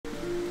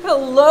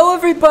Hello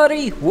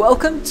everybody!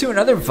 Welcome to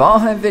another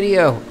Valheim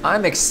video.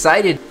 I'm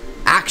excited.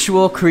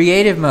 Actual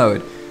creative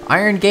mode.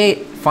 Iron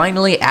Gate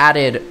finally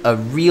added a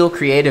real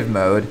creative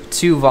mode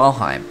to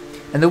Valheim.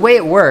 And the way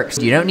it works,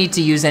 you don't need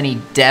to use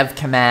any dev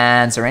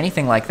commands or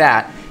anything like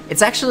that.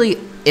 It's actually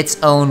its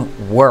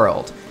own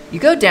world. You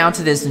go down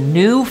to this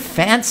new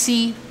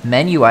fancy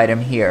menu item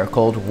here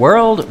called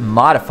World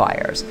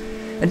Modifiers.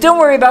 And don't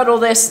worry about all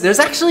this, there's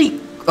actually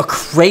a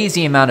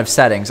crazy amount of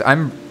settings.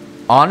 I'm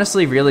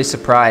honestly really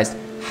surprised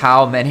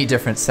how many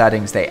different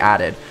settings they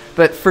added.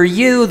 But for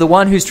you, the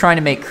one who's trying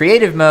to make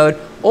creative mode,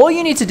 all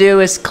you need to do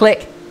is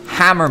click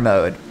hammer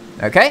mode,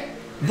 okay?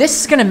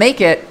 This is gonna make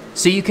it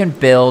so you can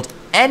build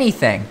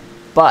anything,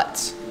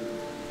 but,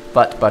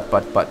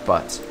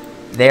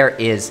 there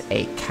is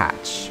a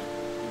catch.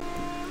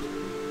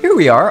 Here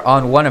we are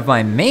on one of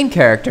my main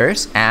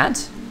characters,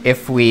 and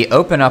if we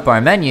open up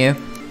our menu,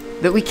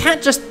 that we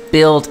can't just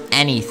build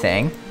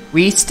anything,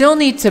 we still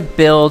need to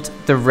build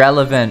the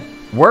relevant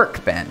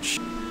workbench.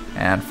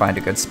 And find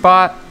a good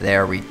spot,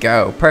 there we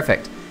go,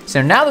 perfect.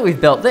 So now that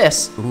we've built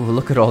this, ooh,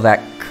 look at all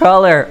that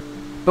color.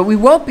 But we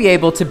won't be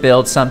able to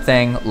build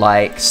something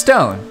like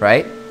stone,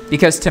 right?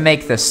 Because to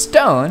make the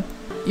stone,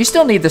 you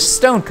still need the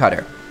stone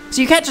cutter.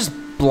 So you can't just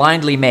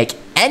blindly make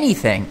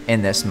anything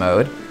in this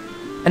mode.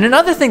 And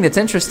another thing that's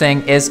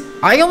interesting is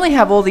I only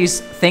have all these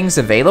things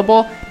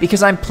available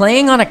because I'm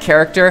playing on a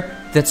character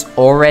that's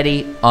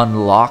already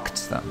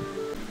unlocked them.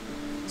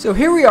 So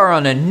here we are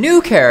on a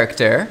new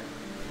character,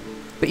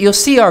 but you'll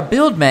see our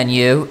build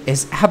menu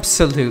is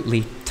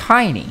absolutely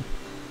tiny.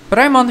 But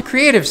I'm on the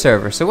creative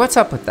server, so what's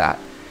up with that?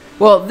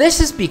 Well, this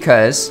is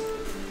because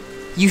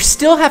you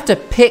still have to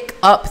pick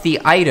up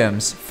the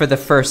items for the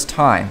first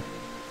time.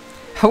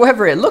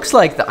 However, it looks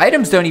like the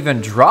items don't even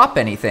drop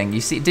anything.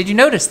 You see, did you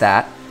notice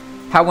that?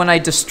 How when I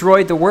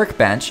destroyed the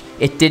workbench,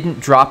 it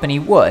didn't drop any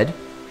wood.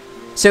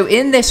 So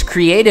in this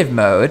creative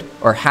mode,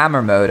 or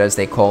hammer mode as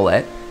they call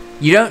it,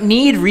 you don't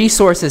need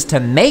resources to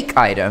make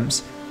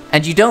items,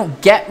 and you don't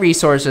get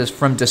resources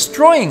from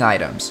destroying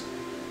items.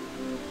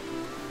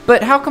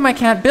 But how come I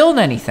can't build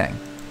anything?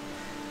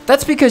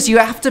 That's because you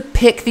have to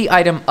pick the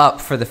item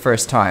up for the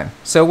first time.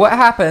 So what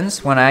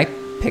happens when I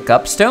pick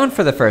up stone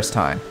for the first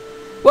time?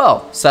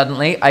 Well,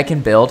 suddenly I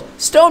can build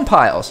stone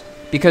piles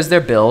because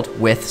they're built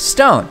with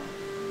stone.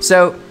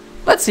 So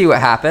let's see what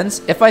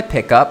happens if I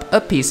pick up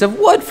a piece of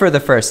wood for the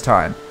first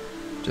time.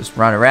 Just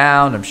run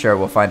around, I'm sure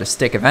we'll find a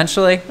stick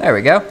eventually. There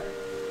we go.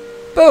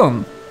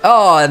 Boom.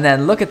 Oh, and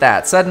then look at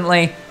that.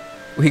 Suddenly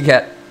we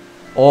get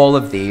all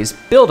of these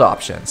build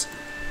options.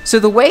 So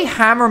the way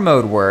hammer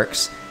mode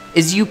works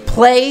is you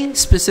play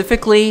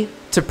specifically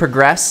to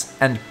progress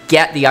and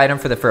get the item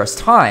for the first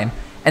time.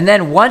 And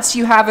then once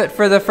you have it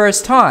for the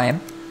first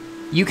time,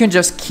 you can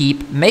just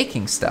keep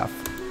making stuff.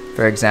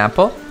 For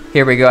example,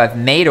 here we go, I've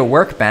made a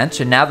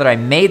workbench, and now that I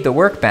made the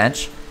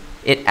workbench,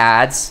 it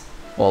adds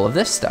all of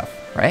this stuff,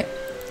 right?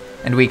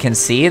 And we can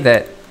see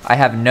that I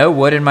have no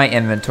wood in my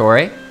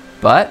inventory,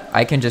 but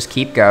I can just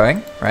keep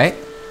going, right?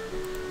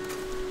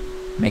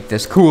 Make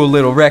this cool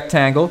little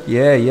rectangle.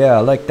 Yeah, I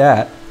like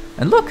that.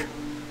 And look,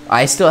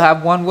 I still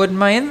have one wood in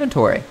my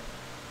inventory.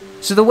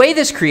 So the way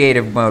this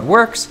creative mode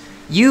works,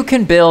 you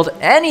can build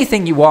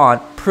anything you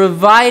want,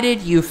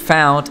 provided you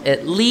found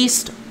at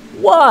least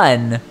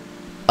one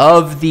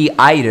of the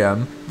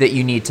item that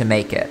you need to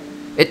make it.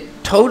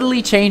 It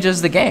totally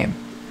changes the game.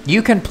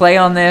 You can play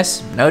on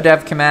this, no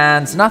dev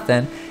commands,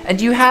 nothing, and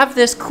you have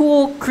this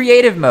cool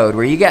creative mode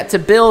where you get to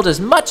build as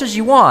much as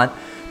you want,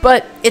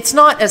 but it's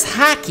not as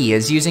hacky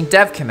as using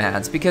dev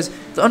commands, because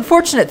the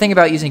unfortunate thing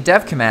about using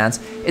dev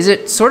commands is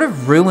it sort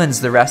of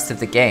ruins the rest of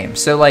the game.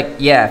 So like,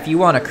 yeah, if you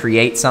want to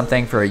create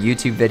something for a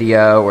YouTube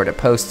video or to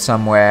post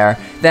somewhere,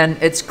 then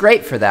it's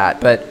great for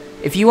that. But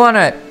if you want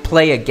to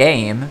play a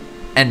game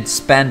and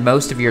spend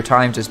most of your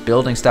time just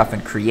building stuff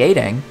and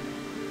creating,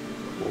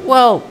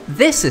 well,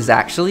 this is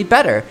actually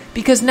better,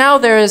 because now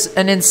there is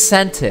an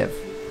incentive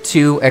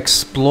to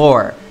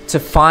explore, to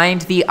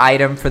find the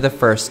item for the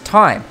first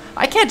time.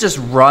 I can't just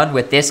run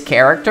with this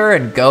character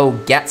and go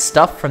get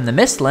stuff from the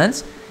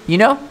Mistlands. You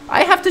know,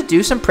 I have to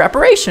do some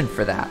preparation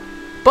for that.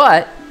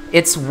 But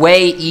it's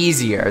way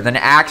easier than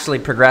actually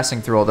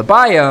progressing through all the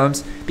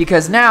biomes,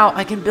 because now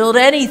I can build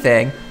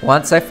anything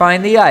once I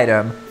find the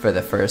item for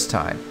the first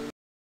time.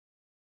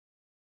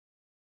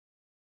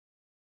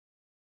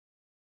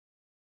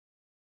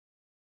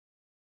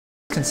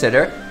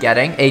 Consider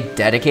getting a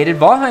dedicated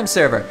Valheim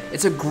server.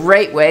 It's a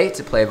great way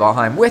to play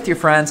Valheim with your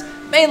friends,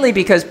 mainly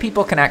because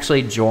people can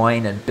actually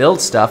join and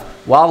build stuff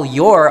while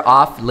you're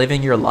off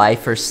living your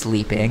life or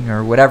sleeping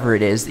or whatever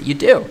it is that you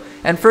do.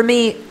 And for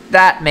me,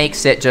 that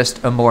makes it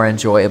just a more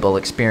enjoyable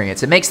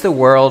experience. It makes the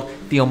world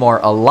feel more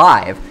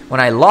alive when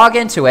I log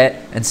into it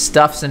and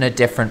stuff's in a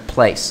different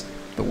place.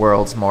 The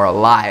world's more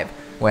alive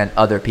when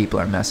other people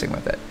are messing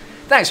with it.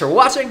 Thanks for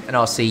watching, and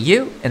I'll see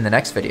you in the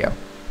next video.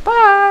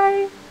 Bye!